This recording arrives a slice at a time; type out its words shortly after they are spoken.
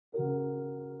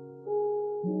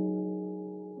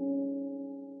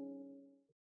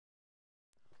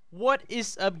What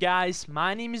is up, guys?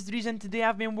 My name is Dries and today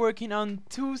I've been working on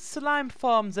 2 slime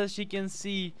farms, as you can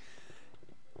see,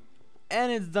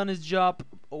 and it's done its job.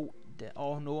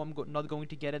 Oh no, I'm not going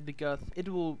to get it because it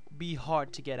will be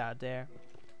hard to get out there.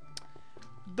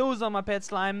 Those are my pet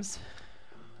slimes.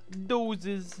 Those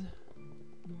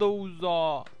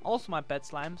are also my pet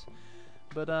slimes,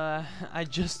 but I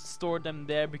just stored them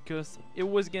there because it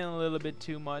was getting a little bit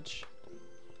too much.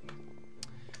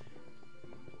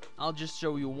 I'll just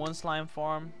show you one slime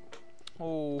farm.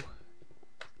 Oh,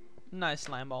 nice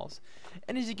slime balls.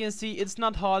 And as you can see, it's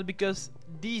not hard because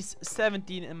these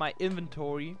 17 in my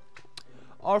inventory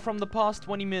are from the past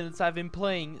 20 minutes I've been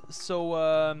playing. So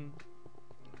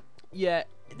yeah,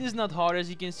 it is not hard, as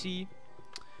you can see.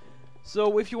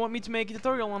 So if you want me to make a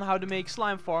tutorial on how to make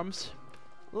slime farms,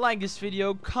 like this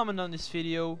video, comment on this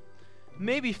video,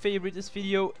 maybe favorite this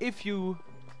video if you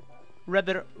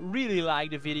rather really like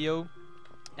the video,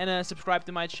 and subscribe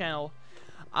to my channel.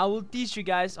 I will teach you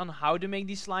guys on how to make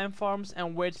these slime farms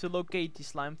and where to locate these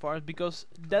slime farms, because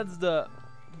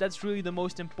that's really the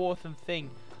most important thing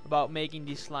about making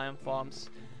these slime farms.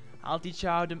 I'll teach you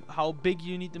how big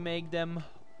you need to make them,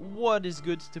 what is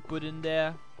good to put in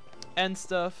there, and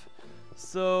stuff.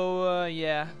 So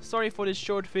yeah, sorry for this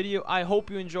short video. I hope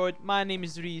you enjoyed. My name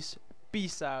is Dries.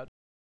 Peace out.